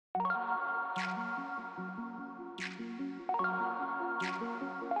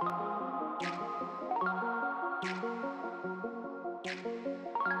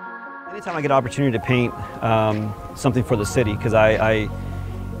Anytime I get an opportunity to paint something for the city, because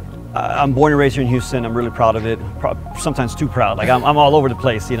I'm born and raised here in Houston. I'm really proud of it. Sometimes too proud. Like I'm all over the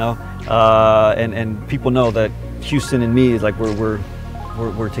place, you know. And people know that Houston and me is like we're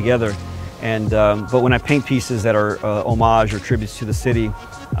together. And but when I paint pieces that are homage or tributes to the city,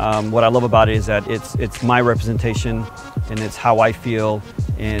 what I love about it is that it's my representation and it's how I feel,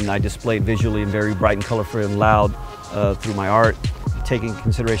 and I display it visually and very bright and colorful and loud through my art, taking into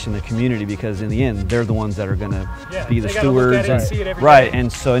consideration the community, because in the end they're the ones that are going to be the stewards. And see it every right, day.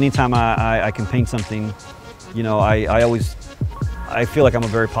 and so anytime I can paint something, you know, I feel like I'm a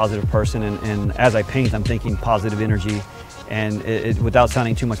very positive person, and as I paint I'm thinking positive energy. And without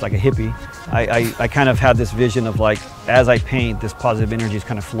sounding too much like a hippie, I kind of have this vision of, like, as I paint, this positive energy is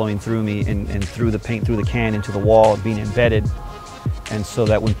kind of flowing through me and through the paint, through the can, into the wall, being embedded. And so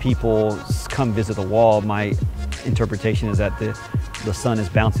that when people come visit the wall, my interpretation is that the sun is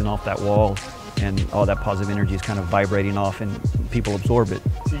bouncing off that wall, and all that positive energy is kind of vibrating off, and people absorb it.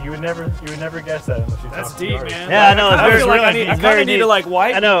 See, you would never guess that unless you That's talk to deep, the artist. man. Yeah, I know. I feel like I kind of need to like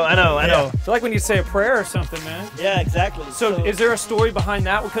wipe. I know. I feel like we need to say a prayer or something, man. Yeah, exactly. So is there a story behind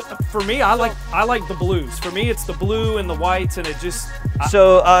that? For me, I like the blues. For me, it's the blue and the whites, and it just.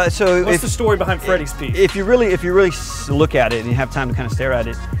 So what's the story behind Freddie's piece? If you really look at it and you have time to kind of stare at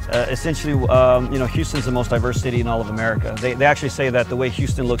it, essentially, you know, Houston's the most diverse city in all of America. They actually say that the way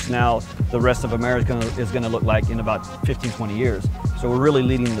Houston looks now, the rest of America is going to look like in about 15, 20 years. So we're really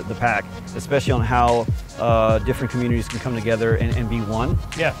leading the pack, especially on how different communities can come together and be one.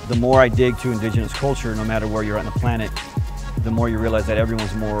 Yeah. The more I dig to indigenous culture, no matter where you're at on the planet, the more you realize that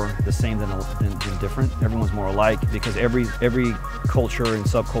everyone's more the same than different. Everyone's more alike, because every culture and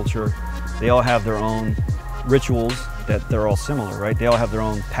subculture, they all have their own rituals that they're all similar, right? They all have their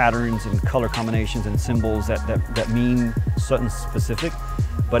own patterns and color combinations and symbols that mean something specific.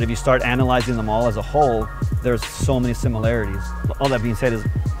 But if you start analyzing them all as a whole, there's so many similarities. All that being said is,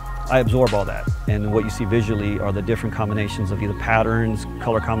 I absorb all that, and what you see visually are the different combinations of either patterns,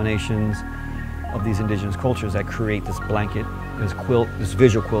 color combinations of these indigenous cultures that create this blanket, this quilt, this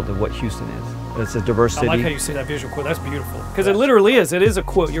visual quilt of what Houston is. It's a diverse city. I like how you say that visual quilt. That's beautiful. Because it literally is. It is a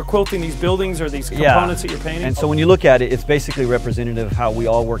quilt. You're quilting these buildings or these components that you're painting. And so when you look at it, it's basically representative of how we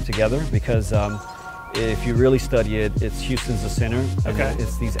all work together, because if you really study it, it's Houston's the center. Okay. And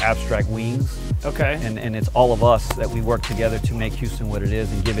it's these abstract wings. Okay. And it's all of us that we work together to make Houston what it is,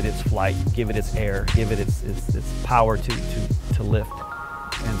 and give it its flight, give it its air, give it its power to lift.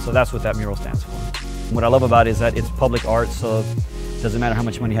 And so that's what that mural stands for. What I love about it is that it's public art, so it doesn't matter how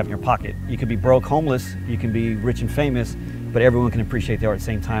much money you have in your pocket. You could be broke, homeless, you can be rich and famous, but everyone can appreciate the art at the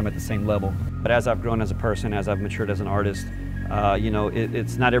same time, at the same level. But as I've grown as a person, as I've matured as an artist, you know,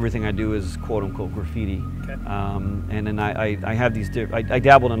 it's not everything I do is quote unquote graffiti. Okay. And then I have these, I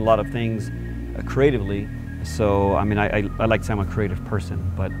dabbled in a lot of things creatively. So, I mean, I like to say I'm a creative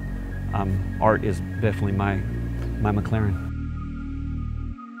person, but art is definitely my McLaren.